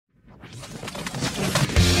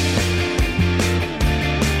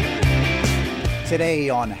Today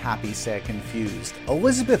on Happy, Sad, Confused,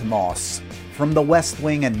 Elisabeth Moss, from The West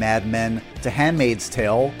Wing and Mad Men to Handmaid's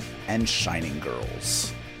Tale and Shining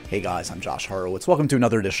Girls. Hey guys, I'm Josh Horowitz. Welcome to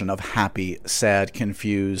another edition of Happy, Sad,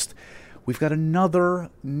 Confused. We've got another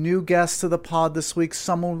new guest to the pod this week,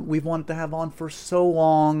 someone we've wanted to have on for so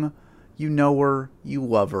long. You know her, you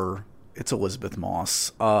love her. It's Elisabeth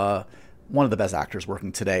Moss, one of the best actors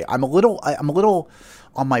working today. I'm a little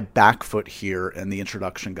on my back foot here in the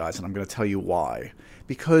introduction, guys, and I'm going to tell you why.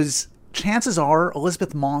 Because chances are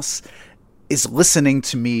Elisabeth Moss is listening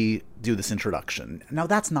to me do this introduction. Now,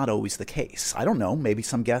 that's not always the case. I don't know. Maybe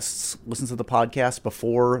some guests listen to the podcast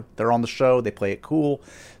before they're on the show. They play it cool.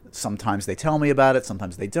 Sometimes they tell me about it.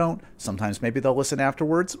 Sometimes they don't. Sometimes maybe they'll listen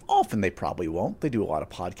afterwards. Often they probably won't. They do a lot of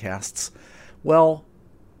podcasts. Well,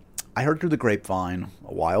 I heard through the grapevine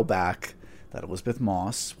a while back that Elisabeth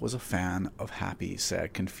Moss was a fan of Happy,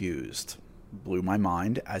 Sad, Confused. Blew my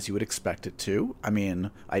mind, as you would expect it to. I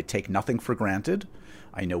mean, I take nothing for granted.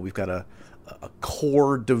 I know we've got a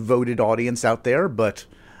core devoted audience out there, but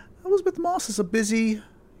Elisabeth Moss is a busy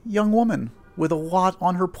young woman with a lot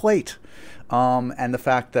on her plate. And the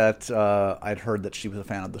fact that I'd heard that she was a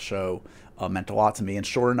fan of the show meant a lot to me. And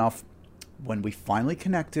sure enough, when we finally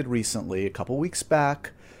connected recently, a couple weeks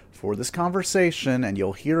back, for this conversation, and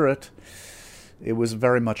you'll hear it, it was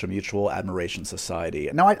very much a mutual admiration society.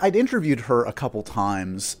 Now, I'd interviewed her a couple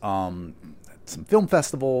times at some film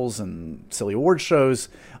festivals and silly award shows,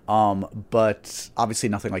 but obviously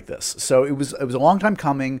nothing like this. So it was a long time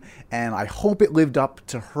coming, and I hope it lived up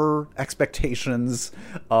to her expectations,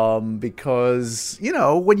 because, you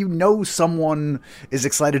know, when you know someone is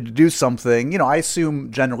excited to do something, you know, I assume,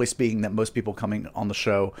 generally speaking, that most people coming on the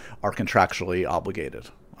show are contractually obligated.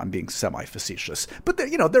 I'm being semi-facetious, but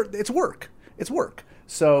it's work. It's work.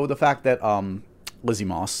 So the fact that Lizzie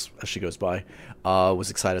Moss, as she goes by,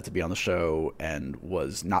 was excited to be on the show and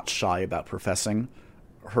was not shy about professing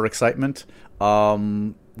her excitement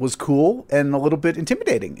was cool and a little bit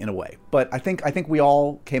intimidating in a way. But I think we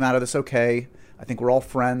all came out of this okay. I think we're all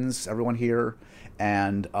friends, everyone here.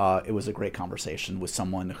 And it was a great conversation with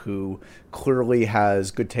someone who clearly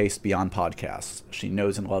has good taste beyond podcasts. She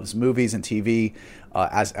knows and loves movies and TV,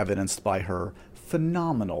 as evidenced by her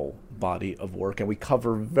phenomenal body of work. And we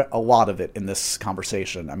cover a lot of it in this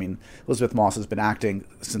conversation. I mean, Elisabeth Moss has been acting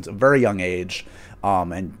since a very young age.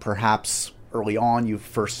 And perhaps early on you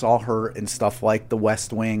first saw her in stuff like The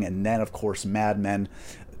West Wing. And then, of course, Mad Men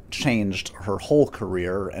changed her whole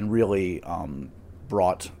career and really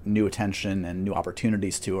brought new attention and new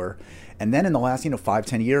opportunities to her. And then in the last,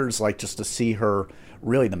 5-10 years, like, just to see her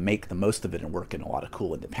really to make the most of it and work in a lot of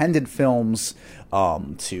cool independent films,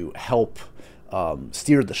 to help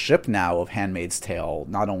steer the ship now of Handmaid's Tale,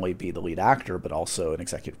 not only be the lead actor, but also an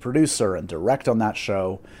executive producer and direct on that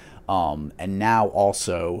show. And now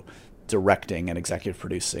also directing and executive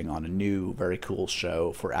producing on a new, very cool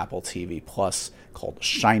show for Apple TV Plus called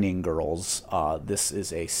Shining Girls. This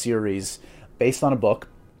is a series based on a book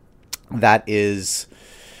that is,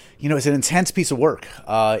 it's an intense piece of work.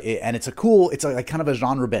 And it's a kind of a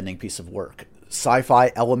genre-bending piece of work.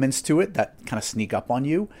 Sci-fi elements to it that kind of sneak up on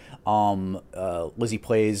you. Lizzie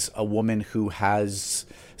plays a woman who has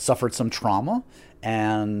suffered some trauma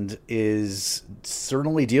and is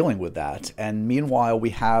certainly dealing with that. And meanwhile,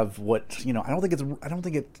 we have what, I don't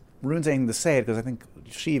think it ruins anything to say it, because I think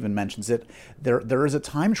she even mentions it. There is a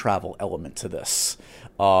time travel element to this,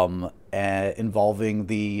 involving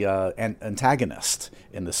the antagonist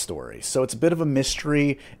in the story. So it's a bit of a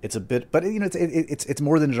mystery. It's a bit, but it's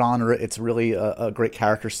more than genre. It's really a great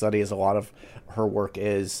character study, as a lot of her work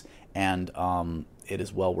is, and it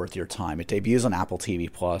is well worth your time. It debuts on Apple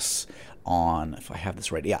TV Plus on, if I have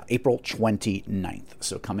this right, April 29th.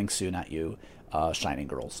 So coming soon at you. Shining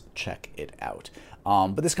Girls, check it out.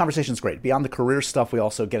 But this conversation is great. Beyond the career stuff, we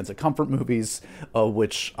also get into comfort movies,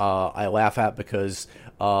 which I laugh at because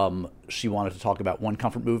she wanted to talk about one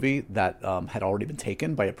comfort movie that had already been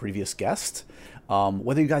taken by a previous guest.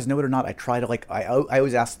 Whether you guys know it or not, I try to I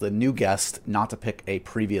always ask the new guest not to pick a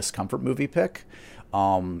previous comfort movie pick,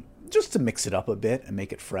 just to mix it up a bit and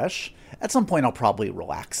make it fresh. At some point, I'll probably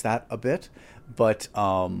relax that a bit. But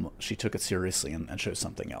she took it seriously and chose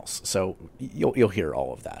something else. So you'll hear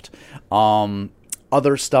all of that.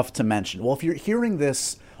 Other stuff to mention. Well, if you're hearing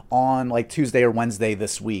this on like Tuesday or Wednesday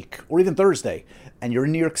this week, or even Thursday, and you're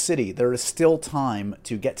in New York City, there is still time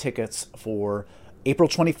to get tickets for April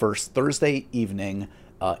 21st, Thursday evening,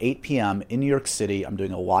 8 p.m. in New York City. I'm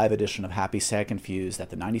doing a live edition of Happy, Sad, Confused at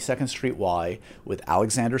the 92nd Street Y with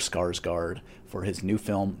Alexander Skarsgård for his new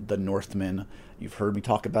film, The Northman. You've heard me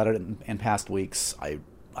talk about it in past weeks.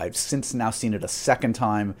 I've since now seen it a second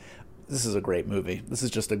time. this is a great movie. This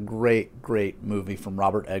is just a great, great movie from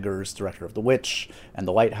Robert Eggers, director of The Witch and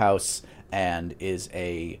The Lighthouse, and is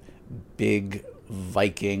a big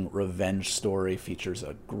Viking revenge story. Features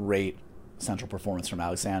a great central performance from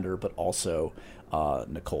Alexander, but also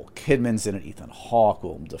Nicole Kidman's in it, Ethan Hawke,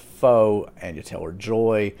 Willem Dafoe, Anya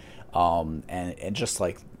Taylor-Joy, and just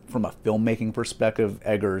like from a filmmaking perspective,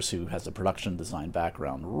 Eggers, who has a production design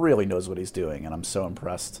background, really knows what he's doing, and I'm so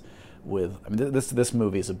impressed with. I mean, this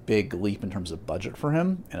movie is a big leap in terms of budget for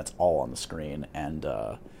him, and it's all on the screen, and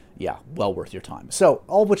yeah, well worth your time. So,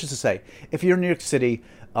 all of which is to say, if you're in New York City,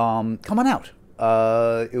 come on out.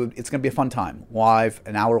 It's going to be a fun time. Live,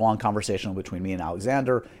 an hour-long conversation between me and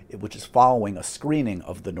Alexander, which is following a screening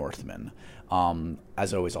of The Northman.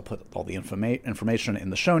 As always, I'll put all the information in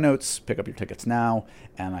the show notes. Pick up your tickets now,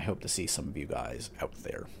 and I hope to see some of you guys out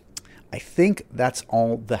there. I think that's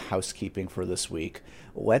all the housekeeping for this week.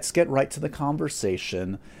 Let's get right to the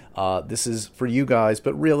conversation. This is for you guys,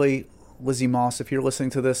 but really, Lizzie Moss, if you're listening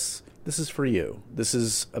to this, this is for you. This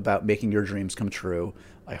is about making your dreams come true.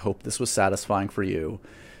 I hope this was satisfying for you.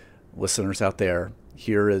 Listeners out there,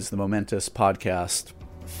 here is the momentous podcast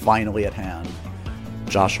finally at hand.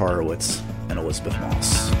 Josh Horowitz and Elisabeth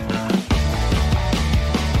Moss.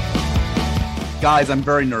 Guys, I'm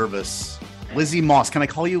very nervous. Lizzie Moss. Can I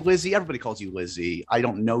call you Lizzie? Everybody calls you Lizzie. I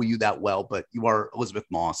don't know you that well, but you are Elisabeth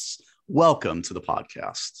Moss. Welcome to the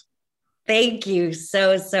podcast. Thank you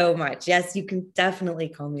so much. Yes, you can definitely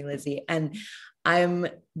call me Lizzie. And I'm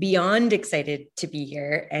beyond excited to be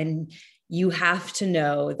here. And you have to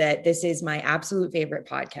know that this is my absolute favorite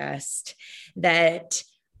podcast, that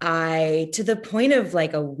I, to the point of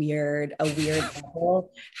like a weird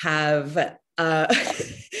level, have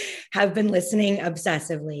been listening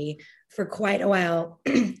obsessively for quite a while.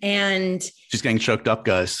 And she's getting choked up,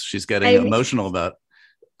 guys. She's getting emotional about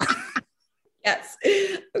it. Yes,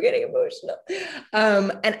 I'm getting emotional.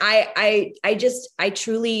 And I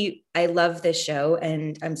truly love this show,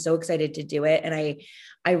 and I'm so excited to do it. And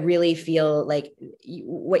I really feel like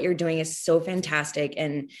what you're doing is so fantastic.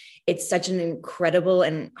 And it's such an incredible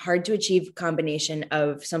and hard to achieve combination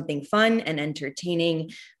of something fun and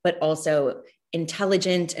entertaining, but also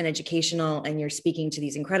intelligent and educational. And you're speaking to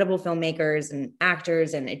these incredible filmmakers and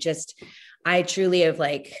actors. And I truly have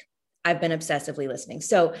I've been obsessively listening.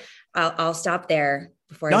 So I'll stop there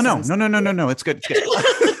before. No. It's good.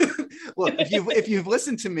 Look, if you've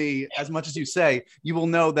listened to me as much as you say, you will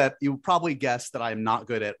know that you probably guessed that I am not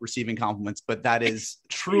good at receiving compliments, but that is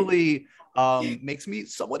truly makes me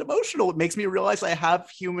somewhat emotional. It makes me realize I have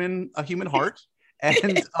a human heart,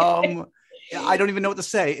 and I don't even know what to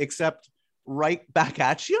say except right back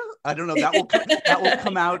at you. I don't know. That will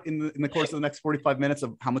come out in the course of the next 45 minutes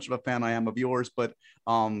of how much of a fan I am of yours. But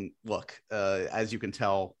look, as you can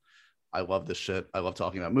tell, I love this shit. I love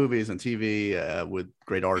talking about movies and TV with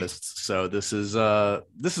great artists. So this is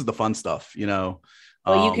the fun stuff, you know.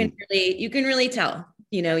 Well, you can really tell.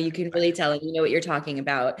 You can really tell, and you know what you're talking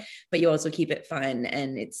about, but you also keep it fun,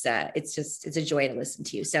 and it's a joy to listen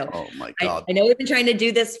to you. So, oh my God, I know we've been trying to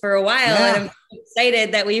do this for a while, yeah. And I'm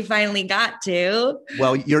excited that we finally got to.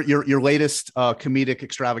 Well, your latest comedic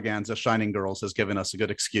extravaganza, Shining Girls, has given us a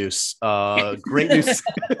good excuse. Great news!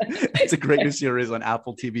 It's a great new series on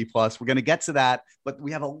Apple TV Plus. We're going to get to that, but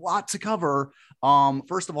we have a lot to cover.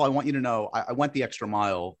 First of all, I want you to know I went the extra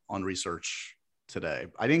mile on research today.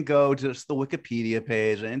 I didn't go to just the Wikipedia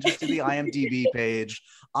page. I didn't just do the IMDb page.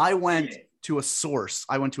 I went to a source.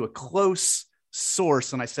 I went to a close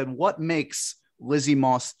source, and I said, what makes Lizzie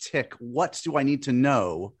Moss tick? What do I need to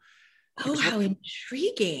know? Oh, how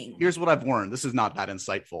intriguing. Here's what I've learned. This is not that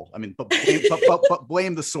insightful. I mean, but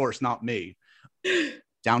blame the source, not me.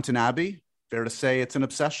 Downton Abbey, fair to say it's an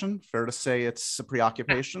obsession? Fair to say it's a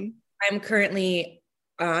preoccupation? I'm currently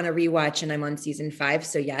on a rewatch, and I'm on season 5,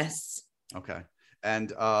 so yes. Okay. And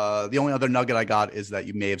the only other nugget I got is that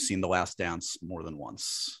you may have seen The Last Dance more than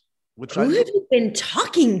once. Who have you been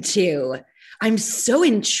talking to? I'm so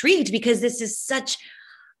intrigued because this is such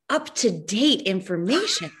up-to-date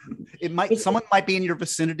information. Someone might be in your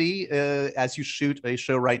vicinity as you shoot a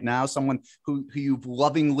show right now. Someone who you've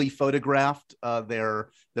lovingly photographed their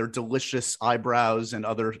delicious eyebrows and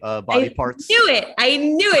other body parts. I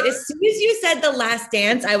knew it. As soon as you said The Last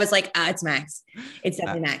Dance, I was like, it's Max. It's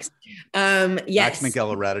definitely Max. Yes. Max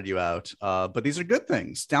Minghella ratted you out. But these are good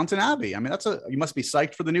things. Downton Abbey. I mean, you must be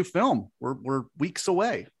psyched for the new film. We're weeks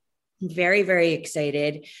away. Very, very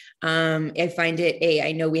excited. I find it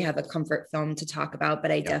I know we have a comfort film to talk about,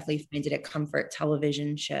 but I definitely find it a comfort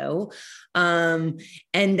television show. And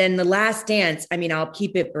then The Last Dance, I mean, I'll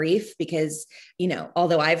keep it brief because,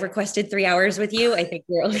 although I've requested 3 hours with you, I think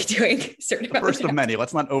we're only doing certain the first of many.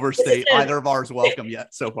 Let's not overstate either of ours welcome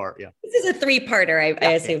yet so far. Yeah. This is a 3-parter,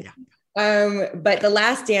 I assume. But The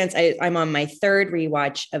Last Dance, I'm on my 3rd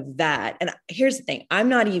rewatch of that. And here's the thing. I'm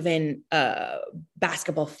not even a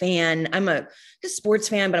basketball fan. I'm a sports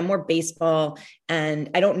fan, but I'm more baseball. And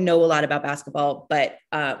I don't know a lot about basketball, but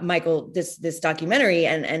Michael, this documentary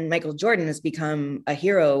and Michael Jordan has become a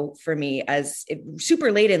hero for me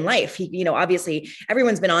super late in life. He, obviously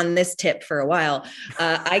everyone's been on this tip for a while.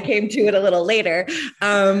 I came to it a little later.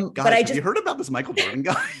 Guys, but have you heard about this Michael Jordan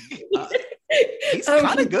guy? He's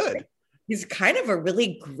kind of good. He's kind of a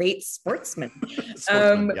really great sportsman.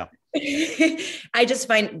 Yeah. I just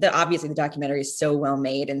find obviously the documentary is so well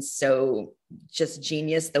made and so just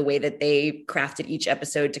genius, the way that they crafted each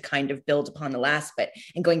episode to kind of build upon the last,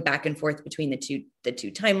 and going back and forth between the two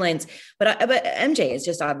timelines. But MJ is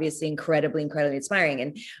just obviously incredibly, incredibly inspiring.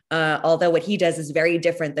 And although what he does is very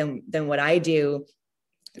different than what I do,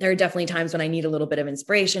 there are definitely times when I need a little bit of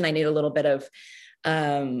inspiration. I need a little bit of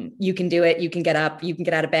you can do it. You can get up, you can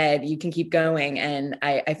get out of bed, you can keep going. And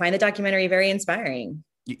I find the documentary very inspiring.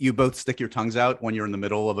 You both stick your tongues out when you're in the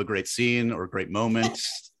middle of a great scene or a great moment.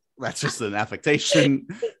 That's just an affectation.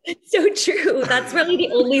 So true. That's really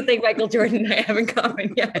the only thing Michael Jordan and I have in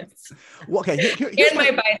common. Yes. Well, okay. And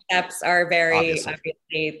my biceps are very,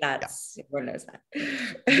 obviously everyone knows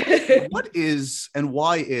that. What is and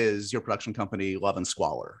why is your production company Love and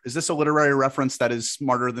Squalor? Is this a literary reference that is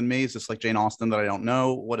smarter than me? Is this like Jane Austen that I don't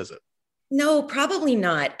know? What is it? No, probably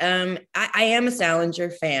not. I am a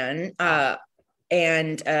Salinger fan.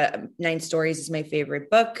 And 9 Stories is my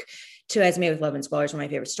favorite book. Two Eyes Made with Love and Squalor is one of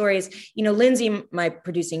my favorite stories. Lindsay, my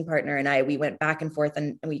producing partner, and we went back and forth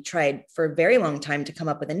and we tried for a very long time to come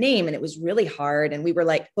up with a name, and it was really hard. And we were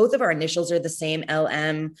like, both of our initials are the same,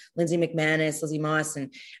 LM, Lindsay McManus, Lizzie Moss.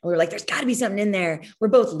 And we were like, there's gotta be something in there. We're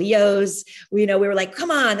both Leos. We were like,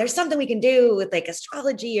 come on, there's something we can do with like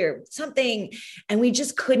astrology or something. And we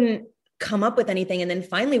just couldn't come up with anything. And then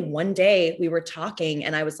finally one day we were talking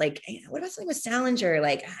and I was like, hey, what about something with Salinger?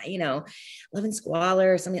 Like, Love and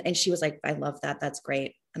Squalor or something. And she was like, I love that. That's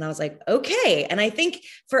great. And I was like, okay. And I think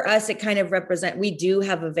for us, it kind of we do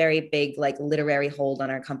have a very big, like literary hold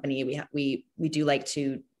on our company. We do like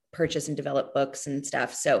to purchase and develop books and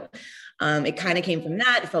stuff. So it kind of came from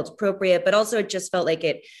that. It felt appropriate, but also it just felt like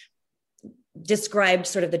it described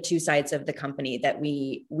sort of the two sides of the company, that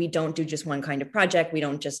we don't do just one kind of project. We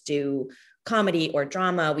don't just do comedy or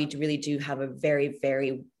drama. We really do have a very,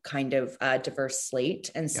 very kind of diverse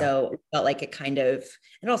slate. And so it felt like it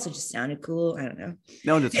also just sounded cool. I don't know.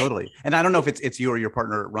 No, totally. And I don't know if it's you or your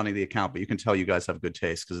partner running the account, but you can tell you guys have good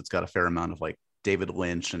taste because it's got a fair amount of like David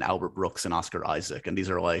Lynch and Albert Brooks and Oscar Isaac. And these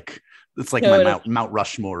are like, it's like my Mount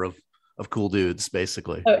Rushmore of cool dudes,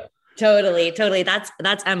 basically. Totally. That's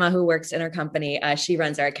Emma, who works in our company. She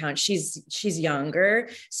runs our account. She's younger,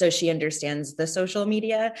 so she understands the social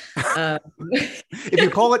media. If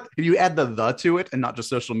you add the to it and not just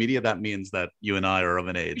social media, that means that you and I are of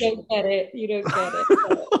an age. You don't get it.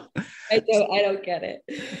 I don't get it.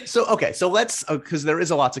 So, okay. So let's, because there is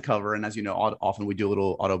a lot to cover. And as you know, often we do a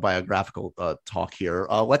little autobiographical talk here.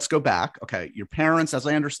 Let's go back. Okay. Your parents, as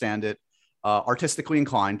I understand it, artistically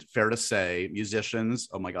inclined, fair to say, musicians.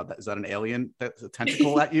 Oh my God, is that an alien? That's a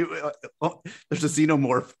tentacle at you? There's a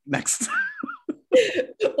xenomorph next.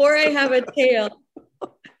 Or I have a tail.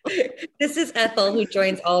 This is Ethel, who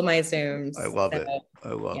joins all my Zooms. I love it.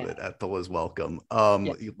 It. Ethel is welcome.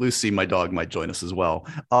 Lucy, my dog, might join us as well.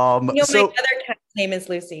 My other cat's name is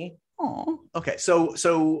Lucy. Oh, okay.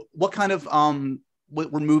 So what kind of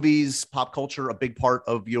were movies, pop culture a big part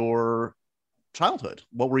of your childhood?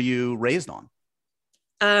 What were you raised on?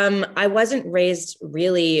 I wasn't raised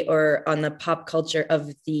really or on the pop culture of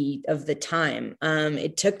the time.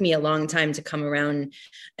 It took me a long time to come around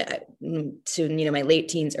to my late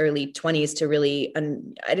teens, early 20s to really. I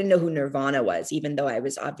didn't know who Nirvana was, even though I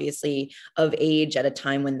was obviously of age at a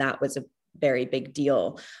time when that was a very big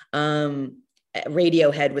deal.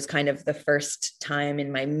 Radiohead was kind of the first time in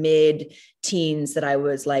my mid-teens that I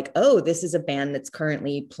was like, oh, this is a band that's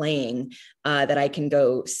currently playing that I can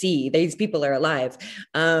go see. These people are alive.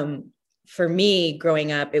 For me,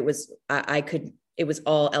 growing up, it was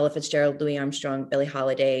all Ella Fitzgerald, Louis Armstrong, Billie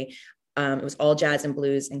Holiday. It was all jazz and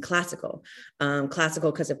blues and classical.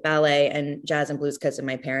 Classical because of ballet, and jazz and blues because of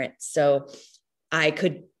my parents. So I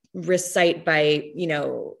could recite by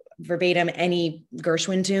verbatim any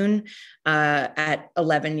Gershwin tune at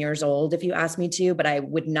 11 years old, if you asked me to, but I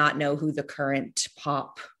would not know who the current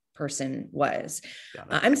pop person was.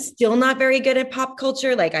 I'm still not very good at pop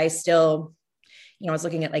culture. Like I still, I was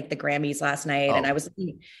looking at like the Grammys last night and I was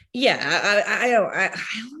looking, I don't,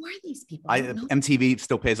 who are these people? MTV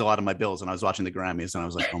still pays a lot of my bills, and I was watching the Grammys and I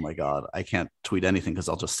was like, oh my God, I can't tweet anything because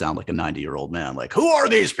I'll just sound like a 90-year-old man. Like, who are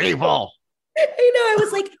these people?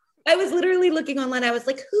 I was literally looking online. I was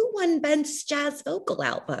like, who won Best Jazz Vocal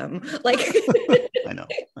Album? Like, I know.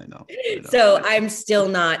 So I'm still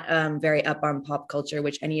not very up on pop culture,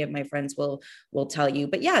 which any of my friends will tell you.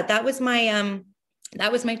 But yeah, that was my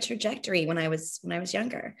trajectory when I was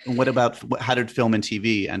younger. And what about, how did film and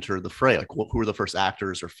TV enter the fray? Like, who were the first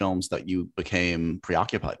actors or films that you became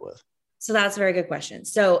preoccupied with? So that's a very good question.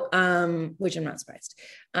 So, which I'm not surprised.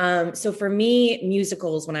 So for me,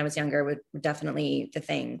 musicals when I was younger were definitely the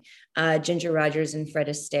thing. Ginger Rogers and Fred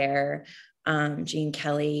Astaire, Gene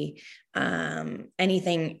Kelly,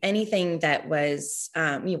 anything that was,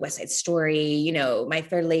 West Side Story, My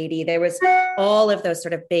Fair Lady. There was all of those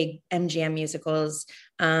sort of big MGM musicals.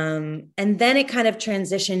 And then it kind of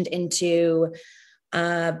transitioned into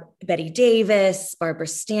Betty Davis, Barbara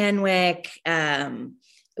Stanwyck,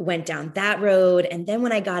 went down that road. And then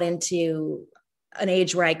when I got into an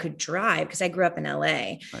age where I could drive, because I grew up in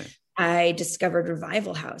LA, right, I discovered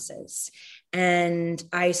revival houses. And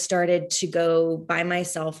I started to go by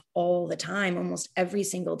myself all the time, almost every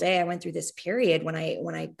single day. I went through this period when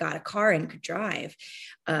I got a car and could drive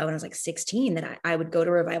when I was like 16, that I would go to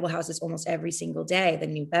revival houses almost every single day. The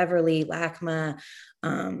New Beverly, LACMA,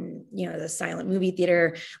 the Silent Movie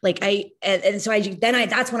Theater.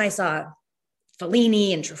 That's when I saw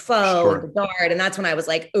Fellini and Truffaut, sure, and Godard. And that's when I was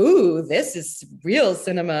like, ooh, this is real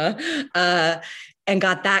cinema, and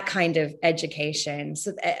got that kind of education.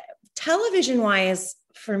 So television wise,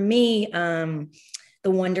 for me, the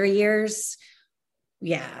Wonder Years.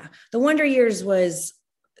 Yeah. The Wonder Years was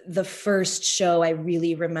the first show I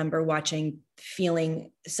really remember watching, feeling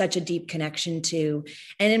such a deep connection to.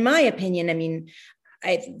 And in my opinion, I mean,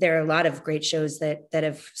 there are a lot of great shows that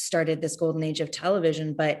have started this golden age of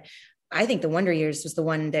television, but I think the Wonder Years was the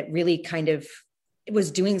one that really kind of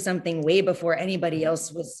was doing something way before anybody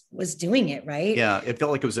else was doing it, right? Yeah, it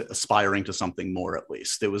felt like it was aspiring to something more. At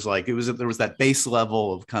least there was that base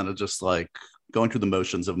level of kind of just like going through the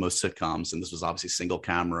motions of most sitcoms, and this was obviously single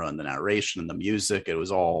camera, and the narration and the music. It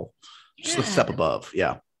was all just a step above.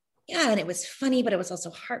 Yeah, and it was funny, but it was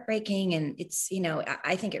also heartbreaking. And it's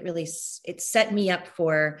I think it set me up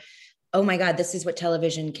for, oh my God, this is what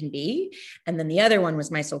television can be. And then the other one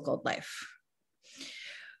was My So-Called Life,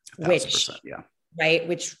 which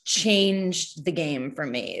changed the game for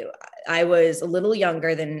me. I was a little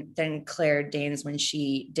younger than Claire Danes when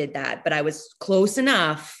she did that, but I was close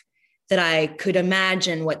enough that I could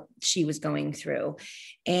imagine what she was going through.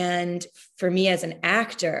 And for me as an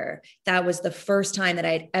actor, that was the first time that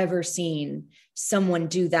I had ever seen someone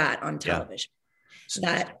do that on television.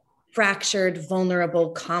 Yeah. That fractured, vulnerable,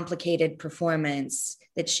 complicated performance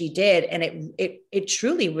that she did. And it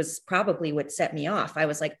truly was probably what set me off. I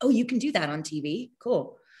was like, oh, you can do that on TV.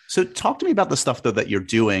 Cool. So talk to me about the stuff though that you're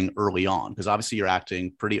doing early on, because obviously you're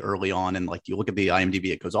acting pretty early on, and like you look at the IMDb,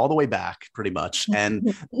 it goes all the way back pretty much.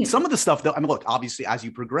 And some of the stuff though, I mean, look, obviously as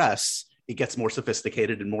you progress, it gets more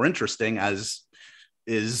sophisticated and more interesting, as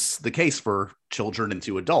is the case for children and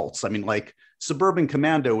to adults. I mean, like Suburban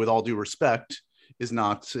Commando, with all due respect, is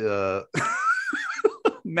not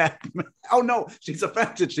Matt. Oh no, she's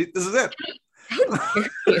offended. This is it. How dare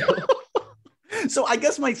you? So I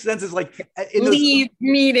guess my sense is like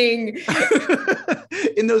meeting.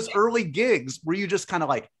 In those early gigs, were you just kind of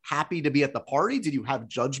like happy to be at the party? Did you have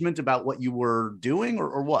judgment about what you were doing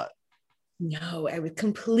or what? No, I was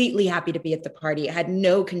completely happy to be at the party. I had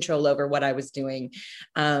no control over what I was doing.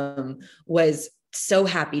 Was so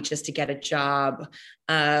happy just to get a job,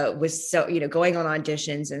 was so, going on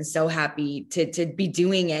auditions, and so happy to be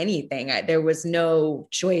doing anything. There was no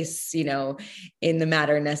choice, in the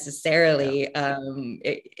matter necessarily. Yeah.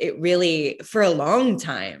 It really, for a long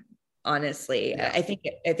time, honestly, yeah. I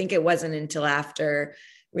think it wasn't until after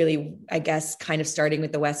really, I guess, kind of starting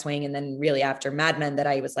with The West Wing, and then really after Mad Men, that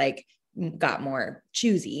I was like, got more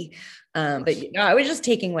choosy. But I was just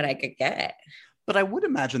taking what I could get. But I would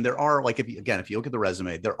imagine there are, like, if you look at the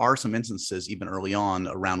resume, there are some instances even early on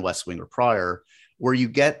around West Wing or prior where you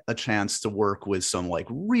get a chance to work with some like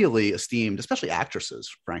really esteemed, especially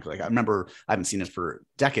actresses, frankly. Like I remember, I haven't seen it for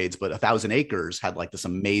decades, but 1,000 Acres had like this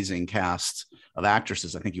amazing cast of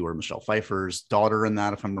actresses. I think you were Michelle Pfeiffer's daughter in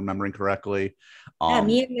that, if I'm remembering correctly.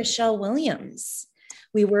 Me and Michelle Williams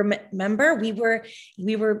We were, remember, we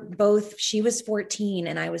were both, she was 14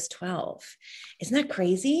 and I was 12. Isn't that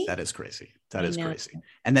crazy? That is crazy. That is crazy.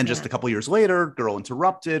 And then just a couple years later, Girl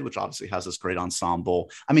Interrupted, which obviously has this great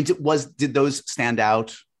ensemble. I mean, did those stand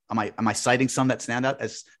out? Am I citing some that stand out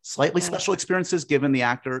as slightly special experiences given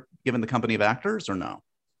the company of actors, or no?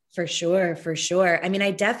 For sure. For sure. I mean,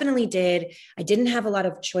 I definitely did. I didn't have a lot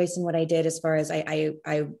of choice in what I did, as far as I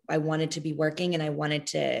wanted to be working and I wanted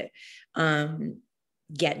to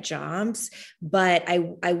get jobs. But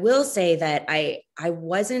I will say that I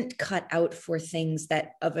wasn't cut out for things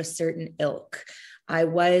that of a certain ilk. I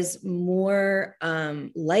was more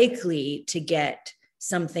likely to get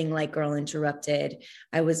something like Girl Interrupted.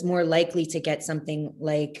 I was more likely to get something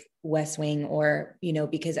like West Wing, or,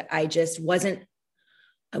 because I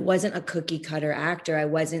wasn't a cookie cutter actor. I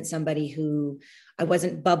wasn't I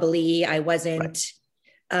wasn't bubbly. I wasn't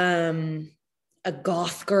a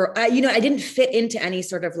goth girl. I didn't fit into any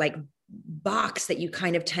sort of like box that you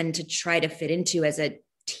kind of tend to try to fit into as a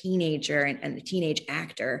teenager and a teenage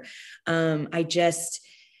actor. I just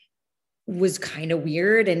was kind of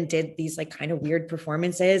weird and did these like kind of weird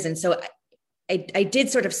performances. And so I did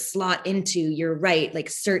sort of slot into, you're right, like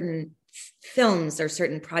certain films or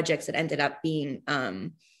certain projects that ended up being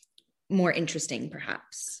more interesting,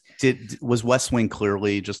 perhaps. Was West Wing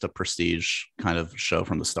clearly just a prestige kind of show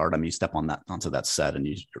from the start? I mean, you step onto that set and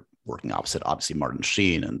you're working opposite, obviously, Martin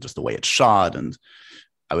Sheen, and just the way it's shot, and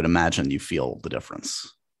I would imagine you feel the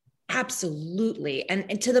difference. Absolutely.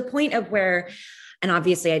 And to the point of where, and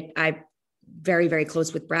obviously I very, very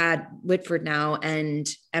close with Brad Whitford now, and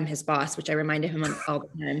am his boss, which I reminded him of all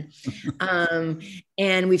the time.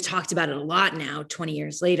 And we've talked about it a lot now, 20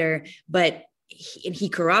 years later, but he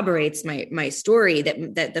corroborates my story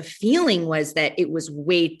that the feeling was that it was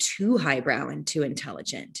way too highbrow and too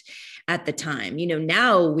intelligent at the time.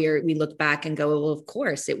 Now we look back and go, well, of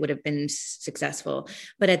course it would have been successful.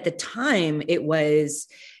 But at the time it was,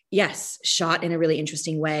 yes, shot in a really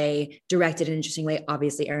interesting way, directed in an interesting way.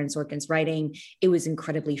 Obviously, Aaron Sorkin's writing. It was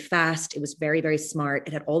incredibly fast. It was very, very smart.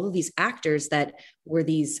 It had all of these actors that were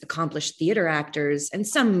these accomplished theater actors and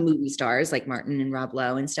some movie stars like Martin and Rob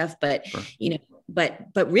Lowe and stuff. But, sure.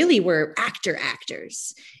 But really were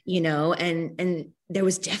actors, and there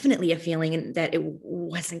was definitely a feeling that it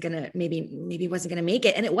wasn't going to, maybe wasn't going to make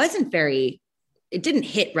it. And it didn't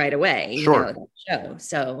hit right away, sure. Show.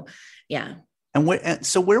 So, yeah. And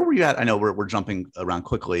so where were you at? I know we're jumping around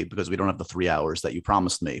quickly because we don't have the 3 hours that you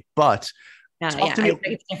promised me, but I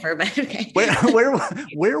differ, but okay.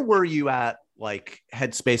 Where were you at, like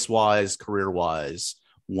headspace wise, career wise,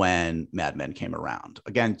 when Mad Men came around?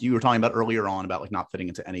 Again, you were talking about earlier on about like not fitting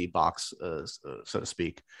into any box, so to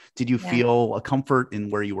speak. Did you feel a comfort in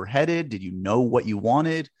where you were headed? Did you know what you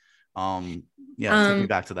wanted? Take me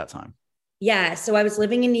back to that time. Yeah. So I was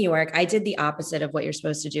living in New York. I did the opposite of what you're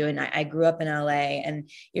supposed to do. And I grew up in LA, and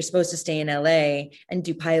you're supposed to stay in LA and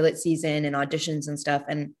do pilot season and auditions and stuff.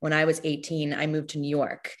 And when I was 18, I moved to New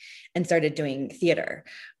York and started doing theater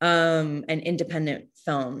and independent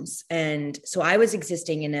films. And so I was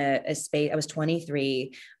existing in a space. I was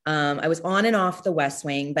 23. I was on and off the West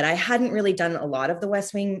Wing, but I hadn't really done a lot of the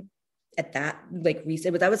West Wing at that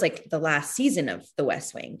recent, but that was like the last season of the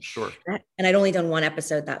West Wing. Sure. And I'd only done one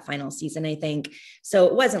episode that final season, I think. So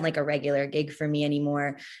it wasn't like a regular gig for me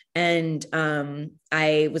anymore. And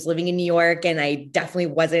I was living in New York, and I definitely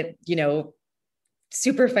wasn't,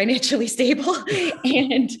 super financially stable.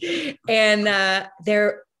 and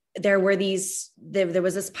there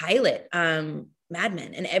was this pilot, Mad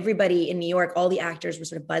Men, and everybody in New York, all the actors were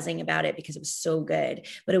sort of buzzing about it because it was so good,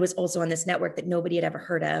 but it was also on this network that nobody had ever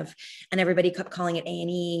heard of. And everybody kept calling it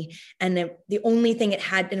A&E. And the only thing it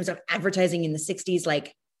had, and it was advertising in the 60s,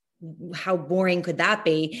 like how boring could that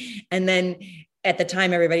be? And then at the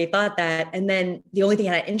time, everybody thought that. And then the only thing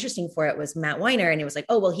that had interesting for it was Matt Weiner. And it was like,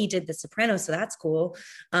 oh, well, he did The Sopranos, so that's cool.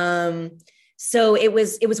 So it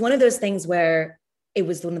was one of those things where it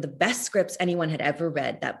was one of the best scripts anyone had ever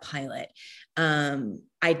read, that pilot.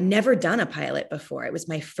 I'd never done a pilot before. It was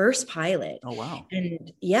my first pilot. Oh, wow.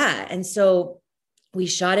 And yeah. And so we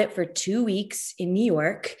shot it for 2 weeks in New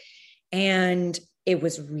York, and it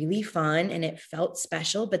was really fun and it felt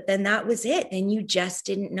special, but then that was it. And you just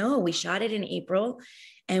didn't know. We shot it in April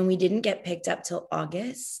and we didn't get picked up till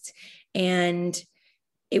August. And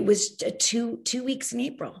it was two weeks in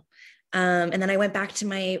April. And then I went back to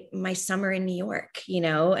my summer in New York,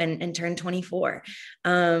 and turned 24.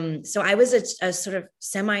 So I was a sort of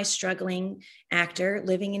semi-struggling actor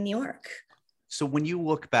living in New York. So when you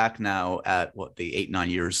look back now at the 8-9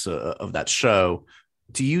 years of that show,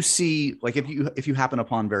 Do you see, like, if you happen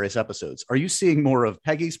upon various episodes, are you seeing more of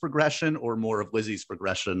Peggy's progression or more of Lizzie's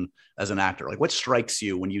progression as an actor? Like, what strikes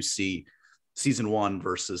you when you see season 1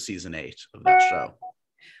 versus season 8 of that show?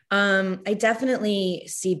 I definitely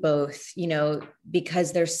see both,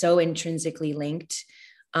 because they're so intrinsically linked.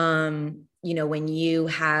 When you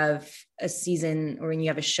have a season or when you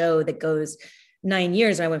have a show that goes 9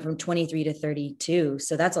 years, I went from 23 to 32.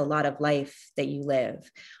 So that's a lot of life that you live.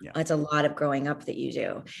 Yeah. It's a lot of growing up that you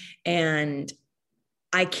do. And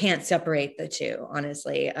I can't separate the two,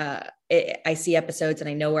 honestly. I see episodes and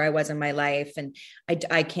I know where I was in my life, and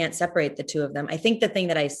I can't separate the two of them. I think the thing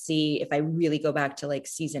that I see, if I really go back to like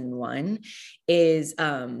season 1, is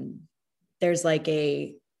there's like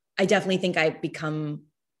I definitely think I become,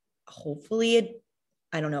 hopefully,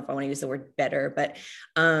 I don't know if I want to use the word better, but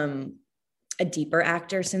a deeper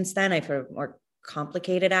actor since then. I've heard a more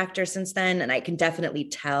complicated actor since then. And I can definitely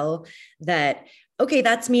tell that, okay,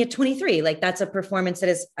 that's me at 23. Like that's a performance that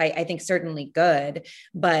is, I think, certainly good,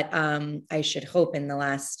 but I should hope in the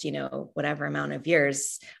last, whatever amount of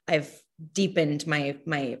years, I've deepened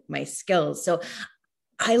my skills. So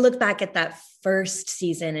I look back at that first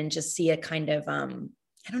season and just see a kind of, I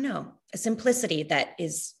don't know, a simplicity that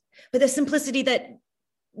is, but a simplicity that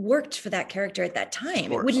worked for that character at that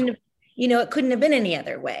time. It wouldn't have, it couldn't have been any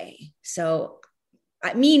other way. So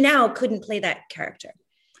me now couldn't play that character.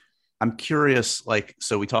 I'm curious, like,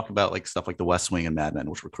 so we talk about like stuff like The West Wing and Mad Men,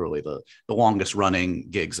 which were clearly the longest running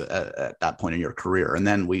gigs at that point in your career. And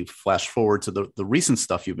then we flash forward to the recent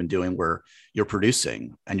stuff you've been doing where you're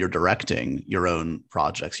producing and you're directing your own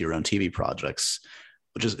projects, your own TV projects,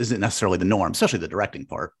 which isn't necessarily the norm, especially the directing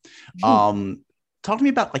part. Talk to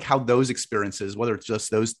me about like how those experiences, whether it's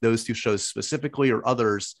just those two shows specifically or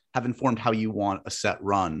others, have informed how you want a set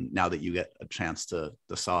run now that you get a chance to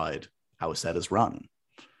decide how a set is run.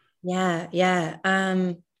 Yeah.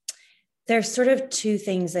 There's sort of two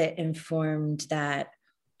things that informed that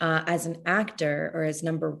as an actor or as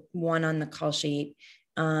number one on the call sheet.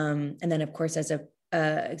 And then of course, as a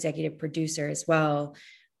executive producer as well,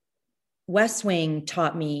 West Wing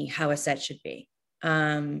taught me how a set should be.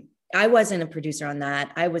 I wasn't a producer on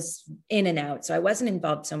that. I was in and out. So I wasn't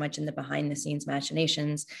involved so much in the behind the scenes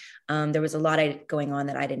machinations. There was a lot going on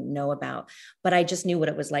that I didn't know about, but I just knew what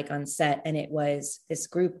it was like on set. And it was this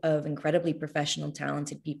group of incredibly professional,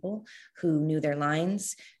 talented people who knew their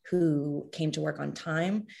lines, who came to work on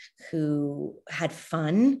time, who had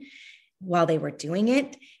fun while they were doing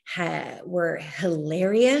it, were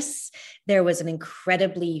hilarious. There was an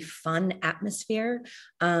incredibly fun atmosphere.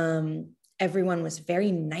 Everyone was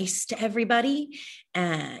very nice to everybody.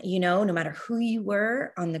 No matter who you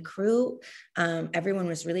were on the crew, everyone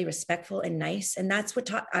was really respectful and nice. And that's what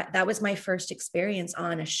that was my first experience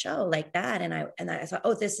on a show like that. And I thought,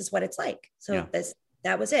 oh, this is what it's like. So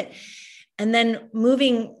that was it. And then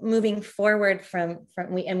moving forward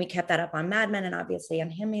we kept that up on Mad Men and obviously on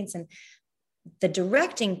Handmaids, and the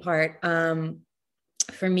directing part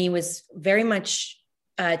for me was very much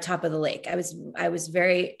top of the lake. I was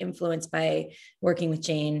very influenced by working with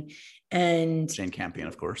Jane Campion,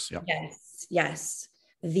 of course. Yeah. Yes.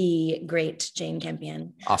 The great Jane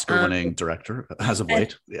Campion, Oscar-winning director as of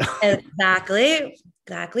late. Yeah. Exactly.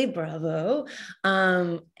 Bravo.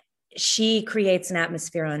 She creates an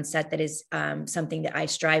atmosphere on set that is something that I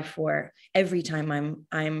strive for every time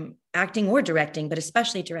I'm acting or directing, but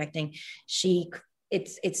especially directing.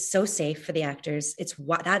 It's so safe for the actors.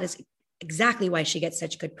 That is exactly why she gets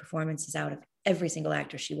such good performances out of every single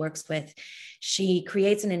actor she works with. She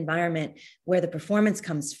creates an environment where the performance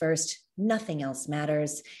comes first. Nothing else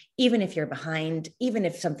matters. Even if you're behind, even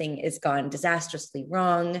if something is gone disastrously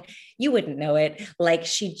wrong, you wouldn't know it. Like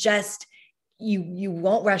you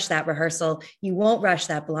won't rush that rehearsal. You won't rush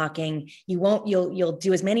that blocking. You'll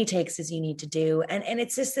do as many takes as you need to do. And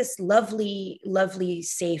it's just this lovely, lovely,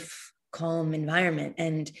 safe, calm environment.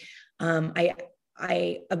 And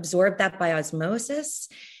I absorbed that by osmosis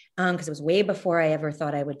because it was way before I ever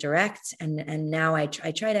thought I would direct. And now I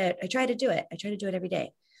try to do it. I try to do it every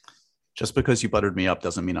day. Just because you buttered me up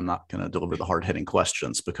doesn't mean I'm not going to deliver the hard-hitting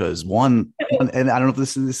questions, because one, and I don't know if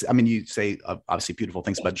this is, I mean, you say obviously beautiful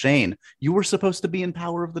things about Jane. You were supposed to be in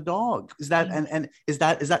Power of the Dog. Is that, and is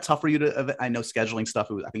that tough for you to, I know scheduling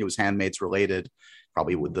stuff, I think it was Handmaids related,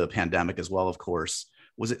 probably with the pandemic as well, of course.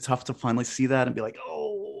 Was it tough to finally see that and be like,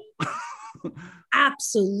 oh,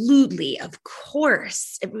 absolutely. Of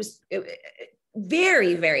course. It was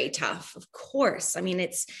very, very tough. Of course. I mean,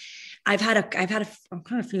 I've had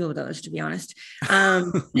quite a few of those, to be honest.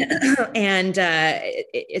 And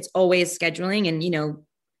it's always scheduling. And,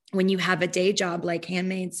 when you have a day job like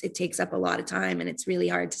Handmaids, it takes up a lot of time and it's really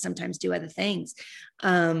hard to sometimes do other things.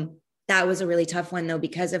 That was a really tough one though,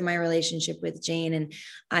 because of my relationship with Jane. And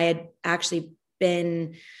I had actually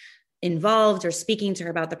been involved or speaking to her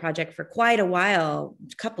about the project for quite a while,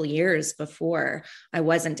 a couple of years before I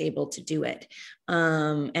wasn't able to do it.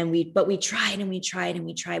 But we tried and we tried and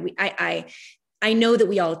we tried. I know that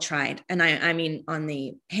we all tried. And I mean, on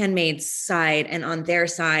the Handmaid's side and on their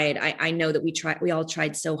side, I know that we all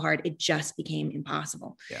tried so hard. It just became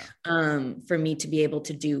impossible for me to be able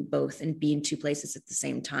to do both and be in two places at the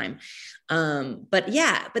same time. But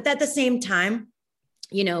at the same time,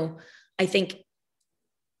 you know, I think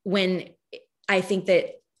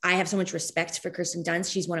that I have so much respect for Kirsten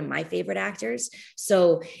Dunst. She's one of my favorite actors.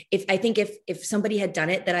 So if somebody had done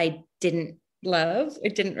it that I didn't love or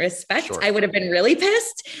didn't respect, sure, I would have been really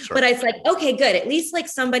pissed. Sure. But I was like, okay, good. At least like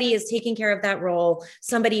somebody is taking care of that role.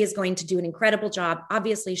 Somebody is going to do an incredible job.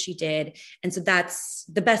 Obviously she did. And so that's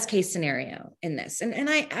the best case scenario in this. And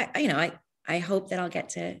I hope that I'll get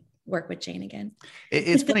to work with Jane again.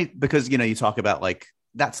 It's funny because, you know, you talk about like,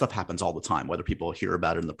 that stuff happens all the time, whether people hear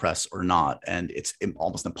about it in the press or not. And it's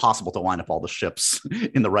almost impossible to line up all the ships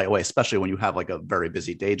in the right way, especially when you have like a very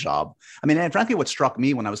busy day job. I mean, and frankly, what struck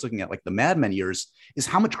me when I was looking at like the Mad Men years is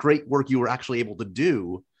how much great work you were actually able to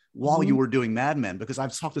do while you were doing Mad Men, because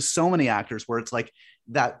I've talked to so many actors where it's like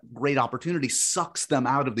that great opportunity sucks them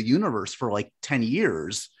out of the universe for like 10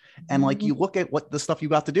 years. And like, you look at what the stuff you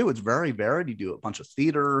got to do, it's very varied. You do a bunch of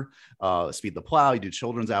theater, Speed the Plow, you do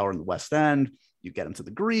Children's Hour in the West End. You get into the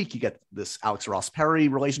Greek, you get this Alex Ross Perry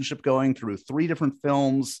relationship going through 3 different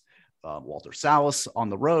films, Walter Salas on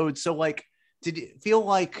the road. So like, did you feel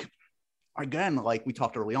like, again, like we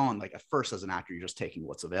talked early on, like at first as an actor, you're just taking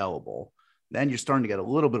what's available. Then you're starting to get a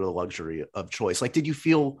little bit of the luxury of choice. Like, did you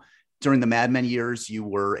feel during the Mad Men years, you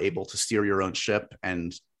were able to steer your own ship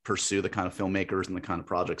and pursue the kind of filmmakers and the kind of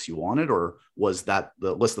projects you wanted? Or was that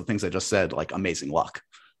the list of things I just said, like amazing luck?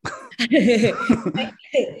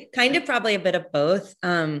 Kind of probably a bit of both.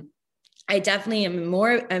 I definitely I'm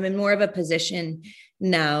in more of a position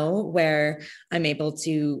now where I'm able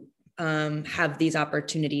to have these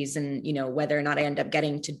opportunities, and, you know, whether or not I end up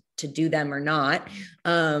getting to do them or not,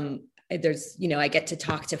 there's, you know, I get to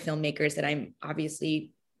talk to filmmakers that I'm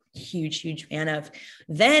obviously huge fan of.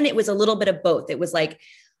 Then it was a little bit of both. It was like,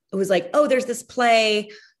 oh, there's this play.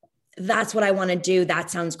 That's what I want to do. That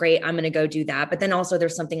sounds great. I'm going to go do that. But then also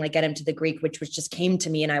there's something like Get Him to the Greek, which just came to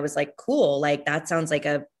me. And I was like, cool. Like, that sounds like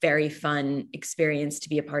a very fun experience to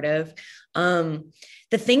be a part of.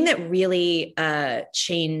 The thing that really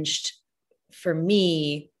changed for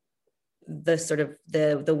me, the sort of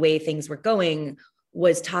the way things were going,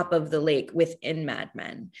 was Top of the Lake within Mad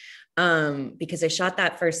Men. Because I shot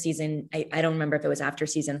that first season. I don't remember if it was after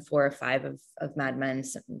season 4 or 5 of Mad Men,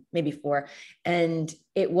 maybe 4. And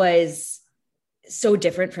it was so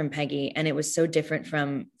different from Peggy, and it was so different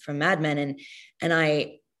from Mad Men. And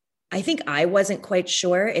I think I wasn't quite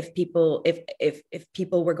sure if people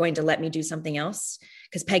were going to let me do something else,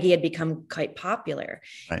 because Peggy had become quite popular.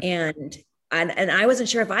 Right. And I wasn't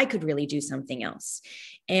sure if I could really do something else.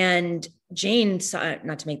 And Jane saw,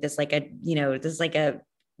 not to make this like a, you know, this is like a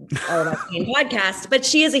all about Jane podcast, but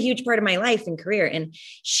she is a huge part of my life and career. And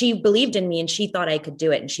she believed in me, and she thought I could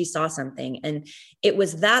do it, and she saw something. And it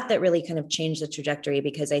was that really kind of changed the trajectory,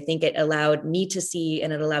 because I think it allowed me to see,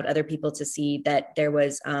 and it allowed other people to see, that there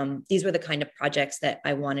was, these were the kind of projects that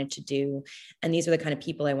I wanted to do. And these were the kind of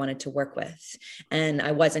people I wanted to work with. And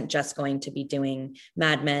I wasn't just going to be doing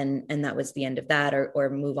Mad Men, and that was the end of that, or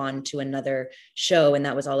move on to another show, and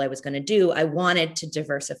that was all I was going to do. I wanted to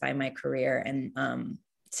diversify my career, and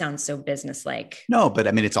sounds so businesslike. No, but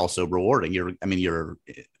I mean, it's also rewarding. You're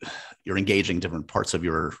engaging different parts of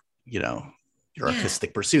your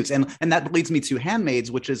artistic pursuits. And that leads me to Handmaids,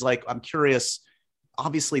 which is like, I'm curious,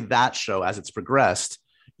 obviously that show, as it's progressed,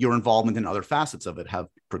 your involvement in other facets of it have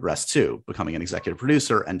progressed too, becoming an executive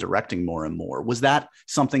producer and directing more and more. Was that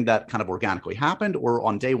something that kind of organically happened, or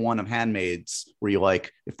on day one of Handmaids, were you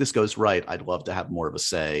like, if this goes right, I'd love to have more of a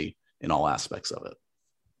say in all aspects of it?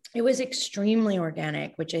 It was extremely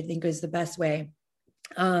organic, which I think was the best way.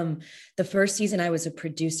 The first season I was a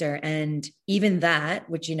producer, and even that,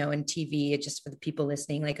 which, you know, in TV, it just for the people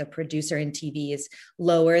listening, like a producer in TV is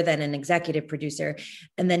lower than an executive producer.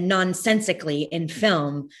 And then nonsensically in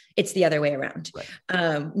film, it's the other way around.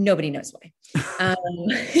 Right. Nobody knows why.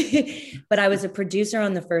 But I was a producer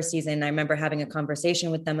on the first season. I remember having a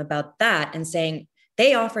conversation with them about that and saying,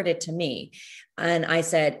 They offered it to me. And I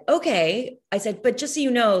said, okay. I said, but just so you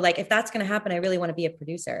know, like, if that's going to happen, I really want to be a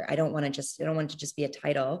producer. I don't want to just be a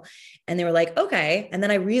title. And they were like, okay. And then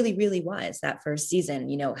I really, really was that first season,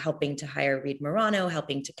 you know, helping to hire Reed Morano,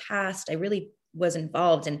 helping to cast. I really was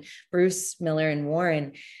involved, and Bruce Miller and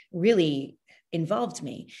Warren really involved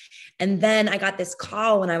me. And then I got this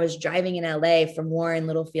call when I was driving in LA from Warren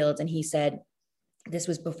Littlefield. And he said, this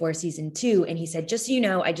was before season 2. And he said, just so you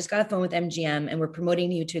know, I just got a phone with MGM and we're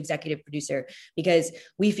promoting you to executive producer because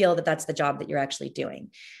we feel that that's the job that you're actually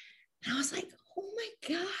doing. And I was like, oh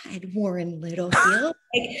my God, Warren Littlefield.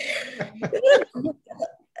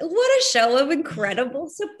 What a show of incredible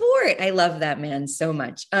support. I love that man so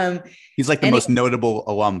much. He's like the most notable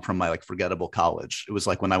alum from my like forgettable college. It was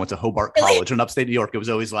like when I went to Hobart College in upstate New York, it was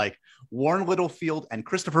always like Warren Littlefield and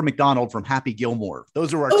Christopher McDonald from Happy Gilmore.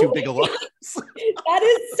 Those are our two big alums. That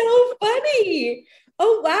is so funny.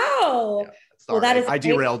 Oh, wow. Yeah, well, that is I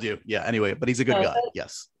derailed you. Yeah. Anyway, but he's a good guy.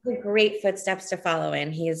 Yes. Great footsteps to follow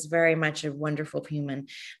in. He is very much a wonderful human.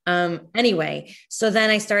 Anyway, so then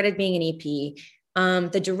I started being an EP.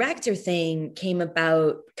 The director thing came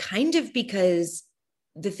about kind of because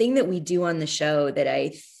the thing that we do on the show that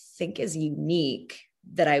I think is unique,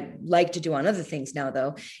 that I like to do on other things now,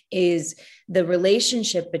 though, is the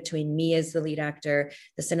relationship between me as the lead actor,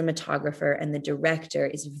 the cinematographer, and the director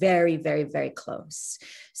is very, very, very close.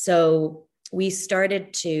 So we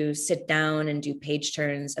started to sit down and do page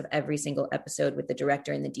turns of every single episode with the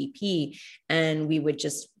director and the DP, and we would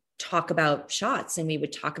just talk about shots, and we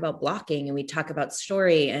would talk about blocking, and we'd talk about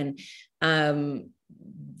story. And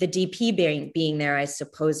the DP being there, I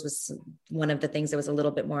suppose, was one of the things that was a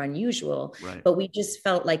little bit more unusual, right. But we just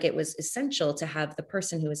felt like it was essential to have the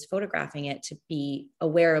person who was photographing it to be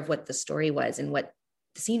aware of what the story was and what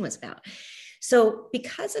the scene was about. So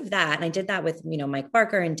because of that, and I did that with, you know, Mike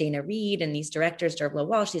Barker and Dana Reed and these directors, Derblo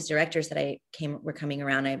Walsh, these directors that were coming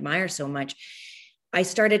around, I admire so much. I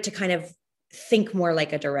started to kind of think more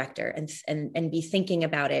like a director and be thinking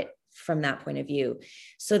about it from that point of view.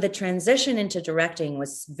 So the transition into directing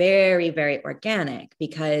was very, very organic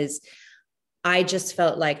because I just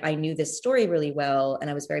felt like I knew this story really well, and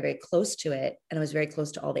I was very, very close to it. And I was very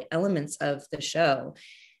close to all the elements of the show.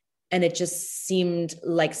 And it just seemed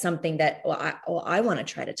like something that, I want to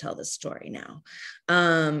try to tell this story now.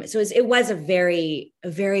 So it was a very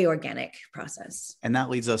organic process. And that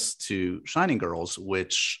leads us to Shining Girls,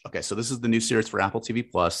 which, okay, so this is the new series for Apple TV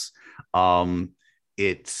Plus.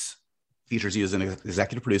 It features you as an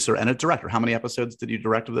executive producer and a director. How many episodes did you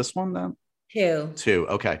direct of this one then? Two.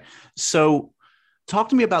 Okay. So talk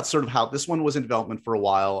to me about sort of how this one was in development for a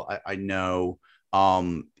while. I know.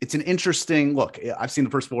 It's an interesting look. I've seen the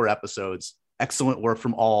first 4 episodes. Excellent work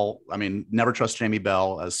from all. I mean, never trust Jamie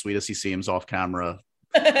Bell, as sweet as he seems off camera.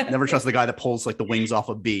 Never trust the guy that pulls like the wings off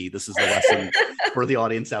a bee. This is the lesson for the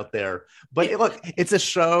audience out there. But look, it's a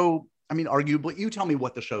show. I mean, arguably, you tell me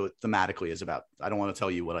what the show thematically is about. I don't want to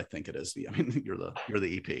tell you what I think it is. I mean, you're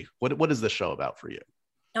the EP. What is the show about for you?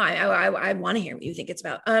 No, I want to hear what you think it's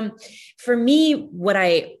about. For me, what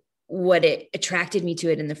it attracted me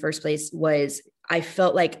to it in the first place was I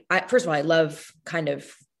felt like, first of all, I love kind of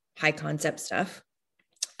high concept stuff.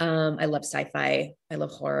 I love sci-fi. I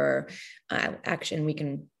love horror, action. We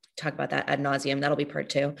can talk about that ad nauseum. That'll be part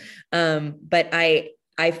 2. But I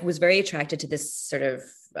was very attracted to this sort of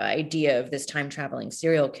idea of this time traveling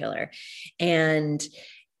serial killer. And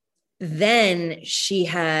then she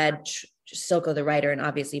had Silko, the writer, and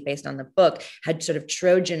obviously based on the book, had sort of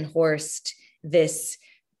Trojan horsed this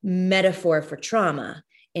metaphor for trauma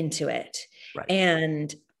into it. Right.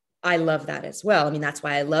 And I love that as well. I mean, that's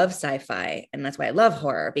why I love sci-fi, and that's why I love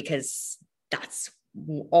horror, because that's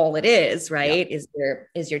all it is, right? Yeah.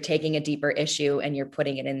 Is you're taking a deeper issue and you're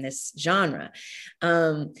putting it in this genre.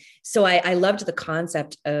 So I loved the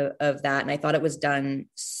concept of that. And I thought it was done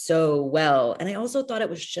so well. And I also thought it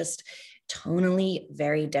was just tonally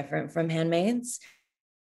very different from Handmaids.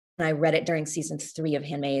 And I read it during season 3 of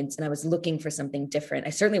Handmaids, and I was looking for something different.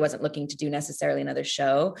 I certainly wasn't looking to do necessarily another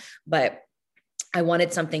show, but I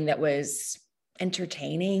wanted something that was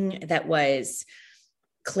entertaining, that was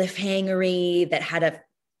cliffhangery, that had a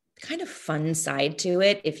kind of fun side to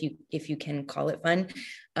it, if you can call it fun.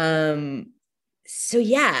 So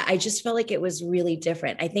yeah, I just felt like it was really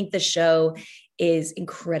different. I think the show is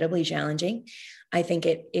incredibly challenging. I think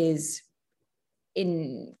it is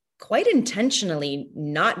quite intentionally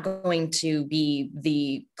not going to be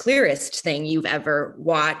the clearest thing you've ever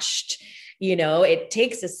watched. You know, it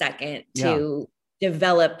takes a second to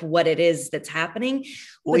develop what it is that's happening.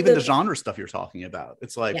 Well, even the genre stuff you're talking about,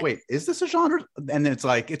 it's like, wait, is this a genre? And then it's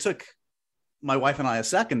like, it took my wife and I a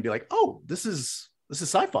second to be like, oh, this is this is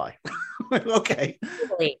sci-fi. Okay.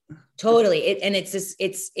 Totally.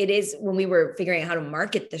 It is when we were figuring out how to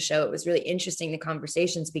market the show, it was really interesting, the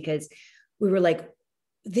conversations, because we were like,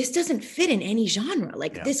 this doesn't fit in any genre.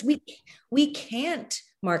 Like this, we can't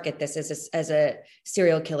market this as a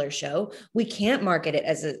serial killer show. We can't market it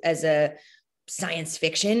as a science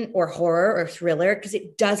fiction or horror or thriller, because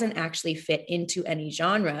it doesn't actually fit into any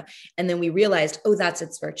genre. And then we realized, oh, that's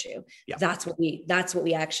its virtue. Yeah. That's what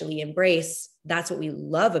we actually embrace. That's what we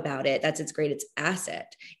love about it. That's its greatest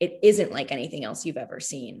asset. It isn't like anything else you've ever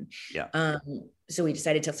seen. Yeah. So we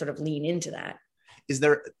decided to sort of lean into that. Is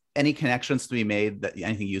there any connections to be made, that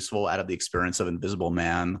anything useful out of the experience of Invisible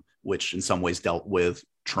Man, which in some ways dealt with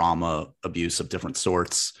trauma, abuse of different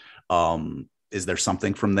sorts? Is there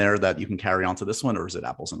something from there that you can carry on to this one, or is it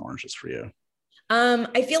apples and oranges for you?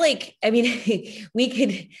 I feel like, I mean, we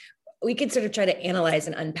could sort of try to analyze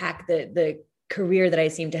and unpack the career that I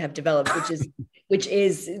seem to have developed, which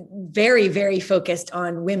is very, very focused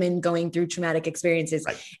on women going through traumatic experiences.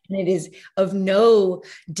 Right. And it is of no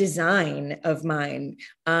design of mine.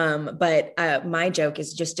 But my joke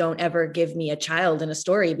is, just don't ever give me a child in a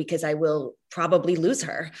story, because I will probably lose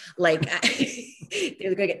her. Like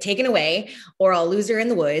they're going to get taken away, or I'll lose her in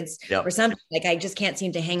the woods or something. Like, I just can't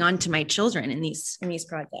seem to hang on to my children in these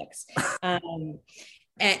projects. And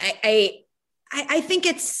I think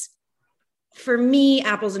it's, for me,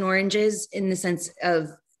 apples and oranges, in the sense of,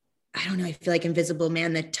 I don't know, I feel like Invisible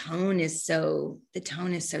Man, the tone is so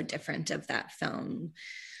different of that film.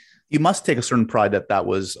 You must take a certain pride that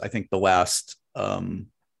was, I think, the last quote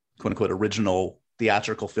unquote original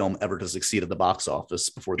theatrical film ever to succeed at the box office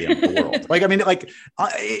before the end of the world. Like, I mean, like,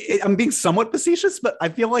 I'm being somewhat facetious, but I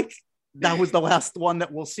feel like that was the last one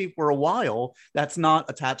that we'll see for a while that's not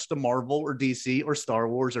attached to Marvel or DC or Star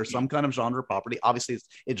Wars or some kind of genre property. Obviously,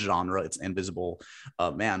 it's genre, it's Invisible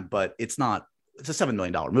Man, but it's not. It's a $7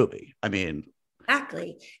 million movie. I mean,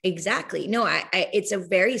 exactly. No, it's a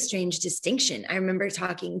very strange distinction. I remember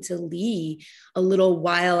talking to Lee a little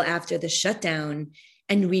while after the shutdown,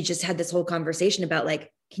 and we just had this whole conversation about,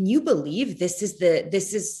 like, can you believe this is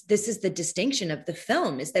the distinction of the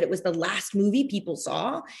film, is that it was the last movie people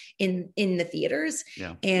saw in the theaters,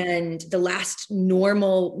 and the last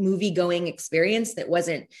normal movie going experience that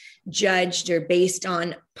wasn't judged or based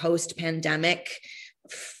on post-pandemic,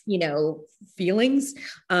 feelings.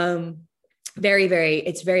 Very,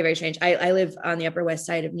 it's very, very strange. I live on the Upper West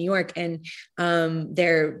Side of New York, and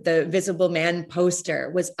the Visible Man poster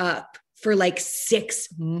was up for like 6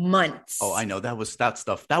 months. Oh, I know. That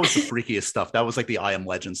stuff. That was the freakiest stuff. That was like the I Am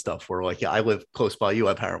Legend stuff, where like, I live close by you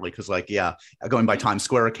apparently. Cause like, going by Times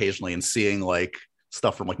Square occasionally and seeing like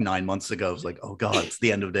stuff from like 9 months ago. I was like, oh God, it's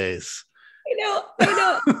the end of days. I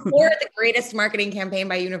know. Or the greatest marketing campaign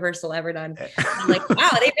by Universal ever done. I'm like, wow,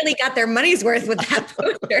 they really got their money's worth with that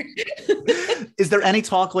poster. Is there any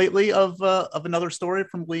talk lately of another story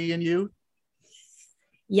from Lee and you?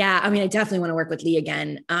 Yeah, I mean, I definitely want to work with Lee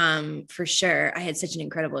again, for sure. I had such an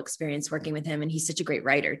incredible experience working with him, and he's such a great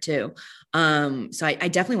writer too. So I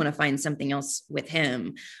definitely want to find something else with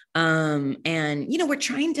him. And, we're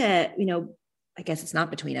trying to, I guess it's not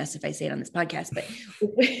between us if I say it on this podcast, but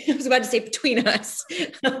I was about to say between us.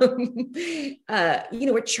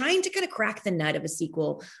 We're trying to kind of crack the nut of a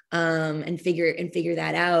sequel, and figure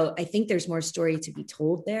that out. I think there's more story to be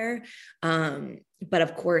told there. But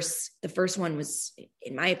of course, the first one was,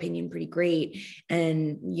 in my opinion, pretty great.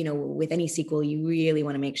 And, with any sequel, you really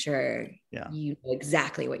want to make sure you know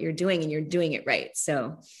exactly what you're doing and you're doing it right.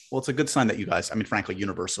 So, well, it's a good sign that you guys, I mean, frankly,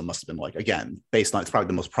 Universal must have been like, again, based on, it's probably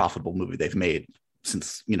the most profitable movie they've made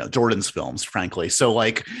since, Jordan's films, frankly. So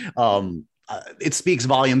like, it speaks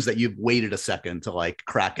volumes that you've waited a second to like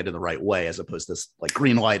crack it in the right way, as opposed to like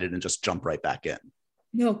green lighted and just jump right back in.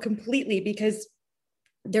 No, completely. Because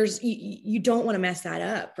you don't want to mess that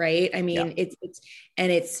up. Right. I mean,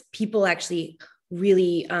 it's people actually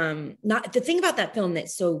really, not the thing about that film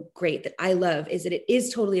that's so great that I love is that it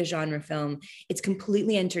is totally a genre film. It's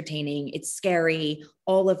completely entertaining. It's scary,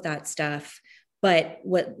 all of that stuff. But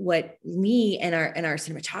what Lee and our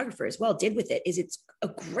cinematographer as well did with it is it's a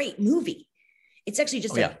great movie. It's actually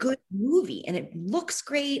just a good movie, and it looks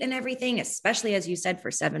great and everything, especially as you said,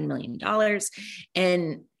 for $7 million.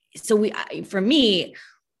 And so for me,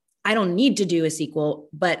 I don't need to do a sequel,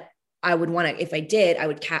 but I would want to, if I did,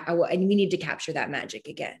 we need to capture that magic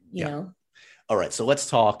again, you know? All right. So let's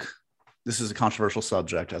talk. This is a controversial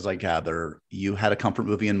subject, as I gather. You had a comfort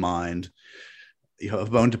movie in mind. You have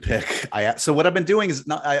a bone to pick. So what I've been doing is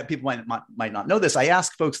people might not know this. I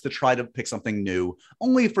ask folks to try to pick something new,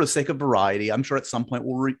 only for the sake of variety. I'm sure at some point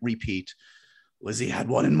we'll repeat. Lizzie had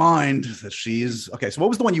one in mind that she's okay. So what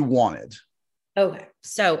was the one you wanted? Okay.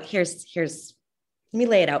 So here's let me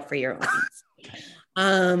lay it out for your audience.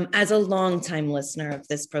 As a longtime listener of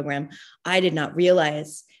this program, I did not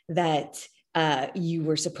realize that you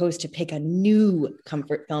were supposed to pick a new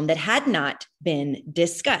comfort film that had not been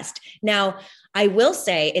discussed. Now, I will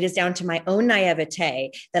say it is down to my own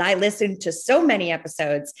naivete that I listened to so many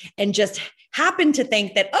episodes and just happened to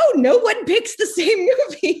think that, oh, no one picks the same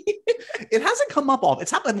movie. It hasn't come up often.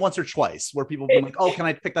 It's happened once or twice where people have been like, oh, can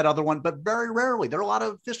I pick that other one? But very rarely. There are a lot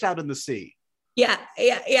of fish out in the sea. Yeah.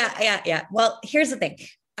 Well, here's the thing.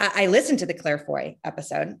 I listened to the Claire Foy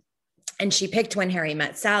episode and she picked When Harry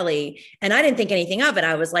Met Sally, and I didn't think anything of it.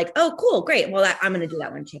 I was like, oh, cool, great. Well, I'm going to do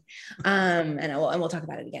that one too. And we'll talk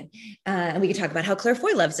about it again. And we can talk about how Claire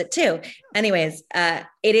Foy loves it too. Anyways,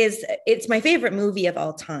 it's my favorite movie of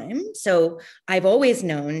all time. So I've always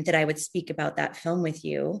known that I would speak about that film with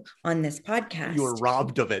you on this podcast. You were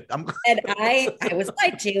robbed of it. And I was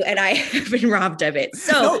lied to, and I have been robbed of it.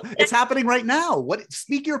 So no, it's happening right now. What?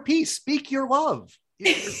 Speak your piece. Speak your love.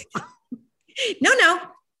 No.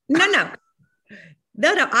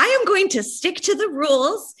 I am going to stick to the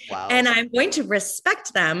rules. Wow. And I'm going to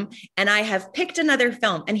respect them. And I have picked another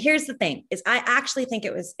film. And here's the thing is I actually think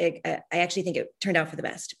it turned out for the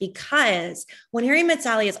best, because When Harry Met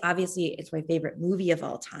Sally is obviously, it's my favorite movie of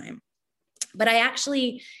all time. But I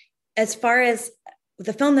actually, as far as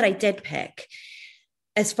the film that I did pick,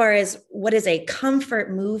 as far as what is a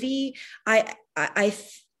comfort movie,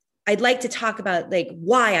 I'd like to talk about like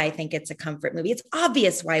why I think it's a comfort movie. It's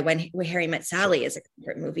obvious why When Harry Met Sally is a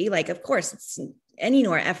comfort movie. Like, of course, it's any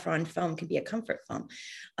Nora Ephron film can be a comfort film.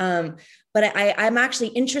 But I'm actually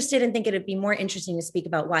interested and think it'd be more interesting to speak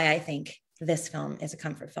about why I think this film is a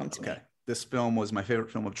comfort film to me. This film was my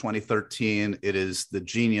favorite film of 2013. It is the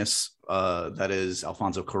genius that is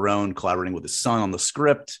Alfonso Cuarón collaborating with his son on the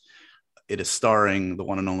script. It is starring the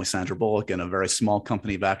one and only Sandra Bullock and a very small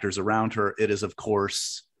company of actors around her. It is, of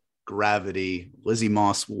course, Gravity. Lizzie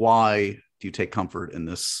Moss, why do you take comfort in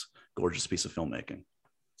this gorgeous piece of filmmaking?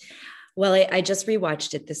 Well, I just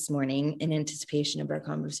rewatched it this morning in anticipation of our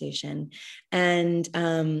conversation. And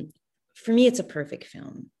for me, it's a perfect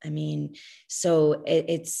film. I mean, so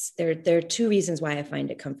there are two reasons why I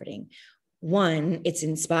find it comforting. One, it's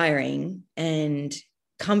inspiring and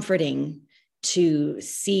comforting to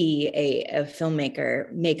see a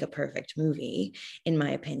filmmaker make a perfect movie, in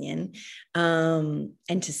my opinion, and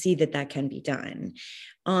to see that can be done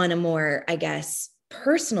on a more, I guess,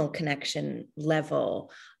 personal connection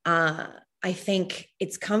level. I think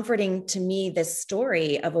it's comforting to me, this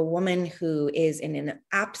story of a woman who is in an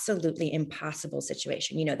absolutely impossible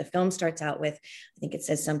situation. You know, the film starts out with, I think it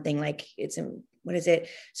says something like what is it?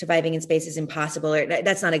 Surviving in space is impossible, or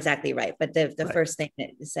that's not exactly right. But the right. First thing that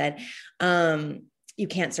it said, you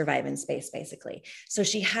can't survive in space, basically. So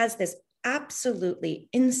she has this absolutely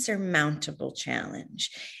insurmountable challenge,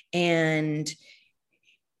 and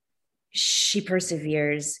she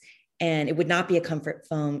perseveres. And it would not be a comfort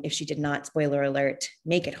film if she did not, spoiler alert,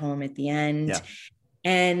 make it home at the end. Yeah.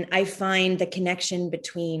 And I find the connection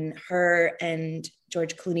between her and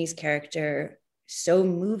George Clooney's character so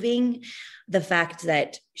moving. The fact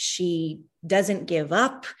that she doesn't give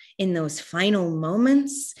up in those final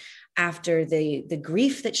moments after the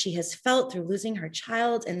grief that she has felt through losing her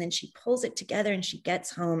child, and then she pulls it together and she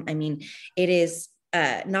gets home. I mean, it is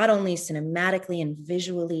not only cinematically and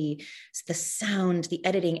visually, the sound, the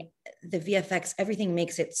editing, the VFX, everything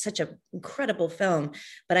makes it such an incredible film.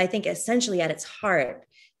 But I think essentially at its heart,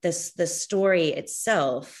 the story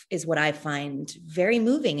itself is what I find very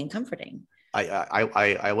moving and comforting.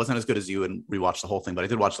 I wasn't as good as you and rewatched the whole thing, but I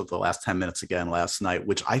did watch the last 10 minutes again last night,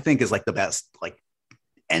 which I think is like the best like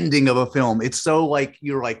ending of a film. It's so like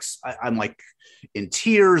you're like I'm like in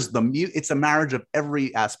tears. It's a marriage of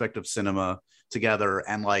every aspect of cinema together,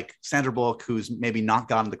 and like Sandra Bullock, who's maybe not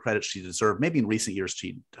gotten the credit she deserved. Maybe in recent years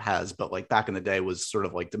she has, but like back in the day was sort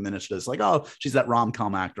of like diminished as like, oh, she's that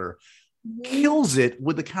rom-com actor. Kills it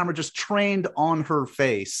with the camera just trained on her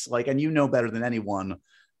face. Like, and you know better than anyone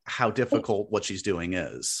how difficult what she's doing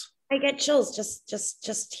is. I get chills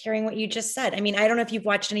just hearing what you just said. I mean, I don't know if you've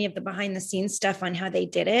watched any of the behind the scenes stuff on how they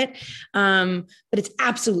did it, but it's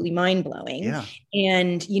absolutely mind blowing. Yeah.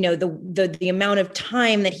 And you know, the amount of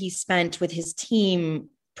time that he spent with his team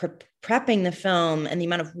prepping the film, and the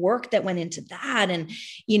amount of work that went into that, and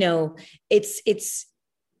you know, it's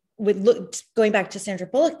going back to Sandra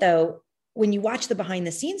Bullock though. When you watch the behind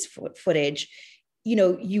the scenes footage,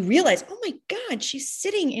 you realize, oh my God, she's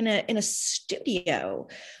sitting in a studio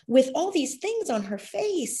with all these things on her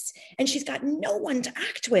face, and she's got no one to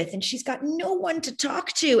act with, and she's got no one to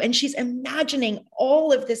talk to. And she's imagining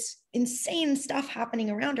all of this insane stuff happening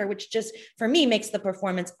around her, which just, for me, makes the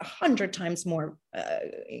performance 100 times more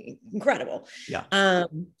incredible. Yeah.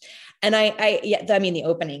 And I mean, the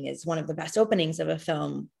opening is one of the best openings of a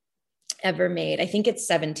film ever made. I think it's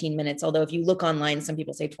 17 minutes. Although if you look online, some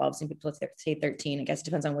people say 12, some people say 13. I guess it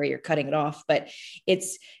depends on where you're cutting it off, but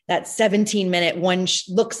it's that 17-minute one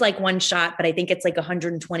looks like one shot, but I think it's like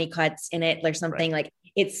 120 cuts in it or something. Right. Like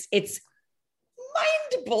it's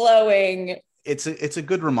mind blowing. It's a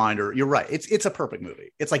good reminder. You're right. It's a perfect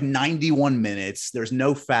movie. It's like 91 minutes. There's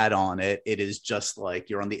no fat on it. It is just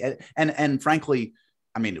like you're on the edge. And frankly,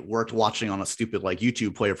 I mean, it worked watching on a stupid like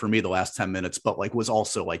YouTube player for me the last 10 minutes, but like was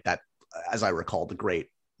also like that, as I recall, the great,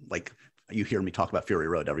 like you hear me talk about Fury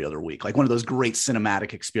Road every other week, like one of those great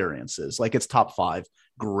cinematic experiences. Like it's top 5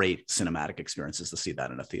 great cinematic experiences to see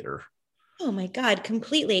that in a theater. Oh my God,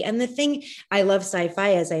 completely. And the thing, I love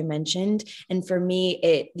sci-fi, as I mentioned. And for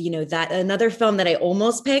me, that another film that I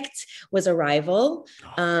almost picked was Arrival.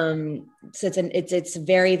 So it's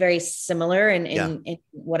very, very similar in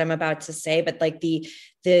what I'm about to say, but like the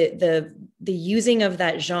using of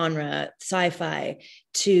that genre, sci-fi,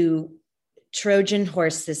 to Trojan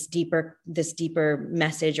horse this deeper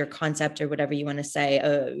message or concept or whatever you want to say,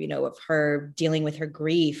 of her dealing with her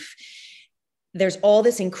grief. There's all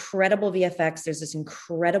this incredible VFX. There's this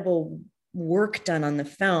incredible work done on the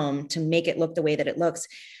film to make it look the way that it looks.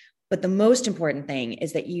 But the most important thing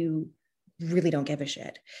is that you really don't give a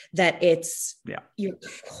shit, that you're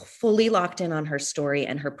fully locked in on her story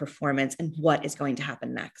and her performance and what is going to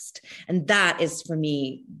happen next. And that is, for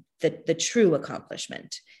me, the true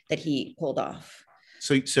accomplishment that he pulled off.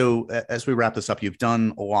 So as we wrap this up, you've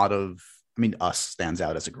done a lot of, I mean, Us stands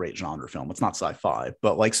out as a great genre film. It's not sci-fi,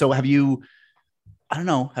 but like, so have you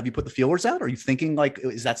put the feelers out? Are you thinking like,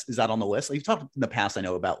 is that on the list? Like, you've talked in the past, I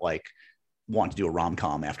know, about like wanting to do a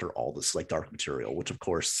rom-com after all this like dark material, which of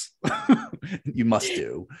course you must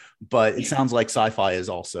do, but it sounds like sci-fi is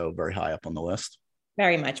also very high up on the list.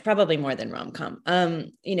 Very much, probably more than rom-com.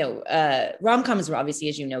 Rom-coms are obviously,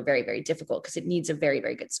 as you know, very, very difficult because it needs a very,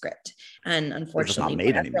 very good script. And unfortunately, not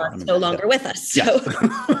made anymore. I mean, no longer with us. So.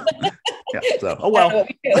 Yeah. So, oh well,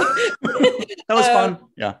 that was fun.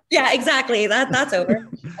 Yeah. Yeah, exactly. That's over.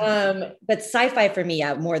 But sci-fi for me,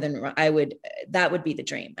 more than that would be the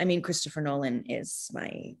dream. I mean, Christopher Nolan is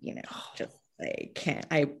my,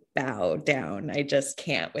 I bow down. I just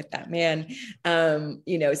can't with that man. So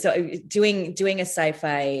doing a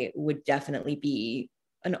sci-fi would definitely be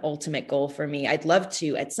an ultimate goal for me. I'd love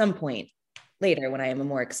to, at some point later, when I am a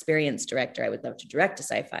more experienced director, I would love to direct a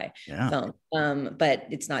sci-fi film. But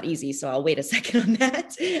it's not easy. So I'll wait a second on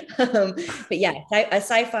that. But yeah, a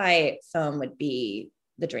sci-fi film would be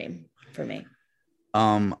the dream for me.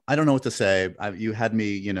 I don't know what to say. You had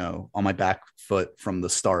me, on my back foot from the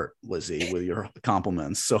start, Lizzie, with your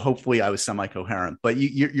compliments. So hopefully I was semi-coherent, but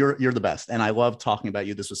you're the best. And I love talking about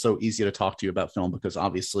you. This was so easy to talk to you about film because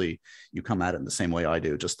obviously you come at it in the same way I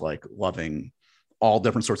do, just like loving all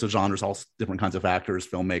different sorts of genres, all different kinds of actors,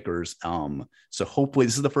 filmmakers. So hopefully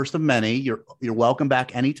this is the first of many. You're welcome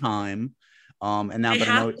back anytime. And now that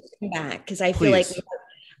I know, come back because I feel like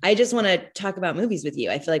I just want to talk about movies with you.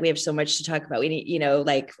 I feel like we have so much to talk about. We need,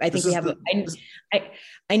 I think we have,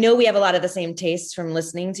 I know we have a lot of the same tastes from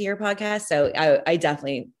listening to your podcast. So I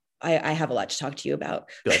definitely, I have a lot to talk to you about.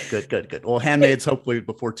 Good. Well, Handmaid's hopefully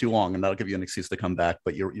before too long, and that'll give you an excuse to come back,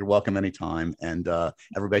 but you're welcome anytime. And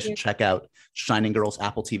everybody should check out Shining Girls,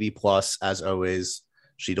 Apple TV Plus. As always,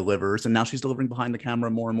 she delivers, and now she's delivering behind the camera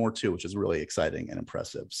more and more too, which is really exciting and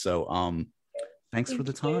impressive. So, thanks for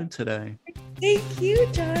the time today. Thank you,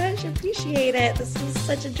 Josh. Appreciate it. This was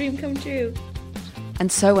such a dream come true.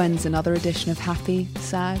 And so ends another edition of Happy,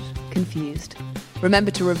 Sad, Confused.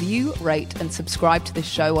 Remember to review, rate, and subscribe to this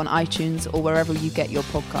show on iTunes or wherever you get your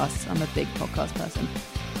podcasts. I'm a big podcast person.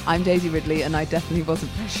 I'm Daisy Ridley, and I definitely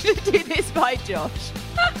wasn't pressured to do this by Josh.